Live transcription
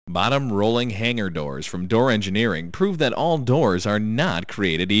Bottom rolling hangar doors from Door Engineering prove that all doors are not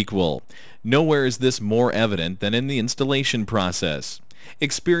created equal. Nowhere is this more evident than in the installation process.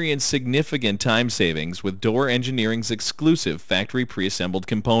 Experience significant time savings with Door Engineering's exclusive factory pre-assembled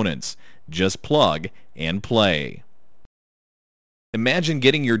components. Just plug and play. Imagine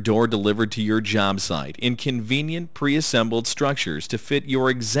getting your door delivered to your job site in convenient pre-assembled structures to fit your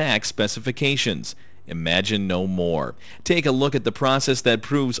exact specifications. Imagine no more. Take a look at the process that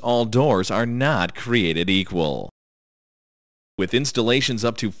proves all doors are not created equal. With installations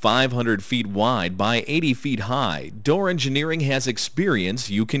up to 500 feet wide by 80 feet high, Door Engineering has experience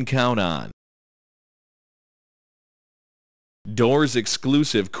you can count on. Door's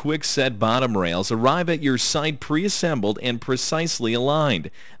exclusive quick-set bottom rails arrive at your site pre-assembled and precisely aligned.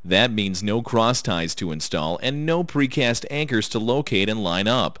 That means no cross ties to install and no precast anchors to locate and line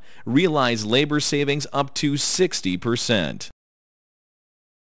up. Realize labor savings up to 60%.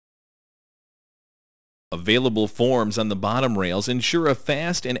 Available forms on the bottom rails ensure a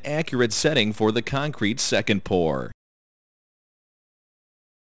fast and accurate setting for the concrete second pour.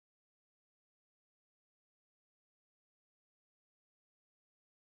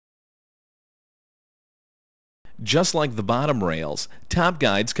 Just like the bottom rails, top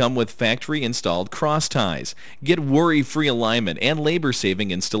guides come with factory-installed cross ties. Get worry-free alignment and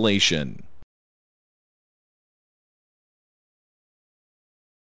labor-saving installation.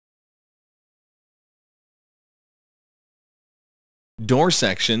 Door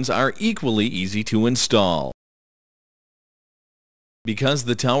sections are equally easy to install. Because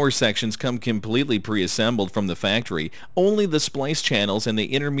the tower sections come completely pre-assembled from the factory, only the splice channels and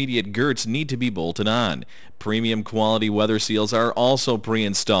the intermediate girts need to be bolted on. Premium quality weather seals are also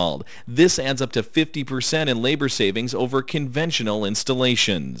pre-installed. This adds up to 50% in labor savings over conventional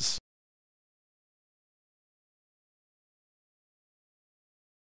installations.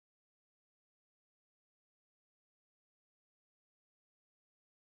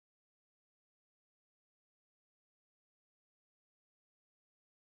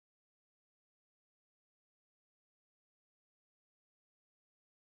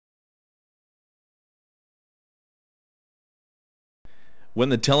 When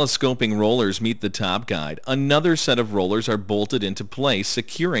the telescoping rollers meet the top guide, another set of rollers are bolted into place,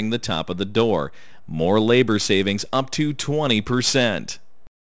 securing the top of the door. More labor savings up to 20%.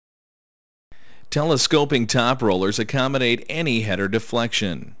 Telescoping top rollers accommodate any header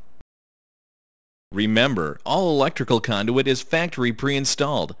deflection. Remember, all electrical conduit is factory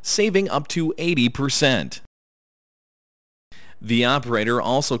pre-installed, saving up to 80%. The operator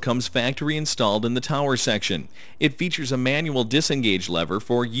also comes factory installed in the tower section. It features a manual disengage lever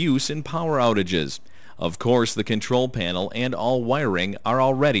for use in power outages. Of course, the control panel and all wiring are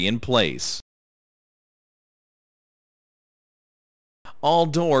already in place. All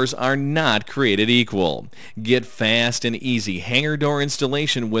doors are not created equal. Get fast and easy hangar door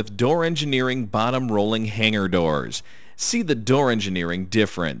installation with Door Engineering bottom rolling hangar doors. See the Door Engineering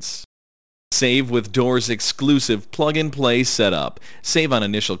difference. Save with Door's exclusive plug-and-play setup. Save on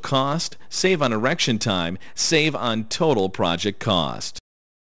initial cost, save on erection time, save on total project cost.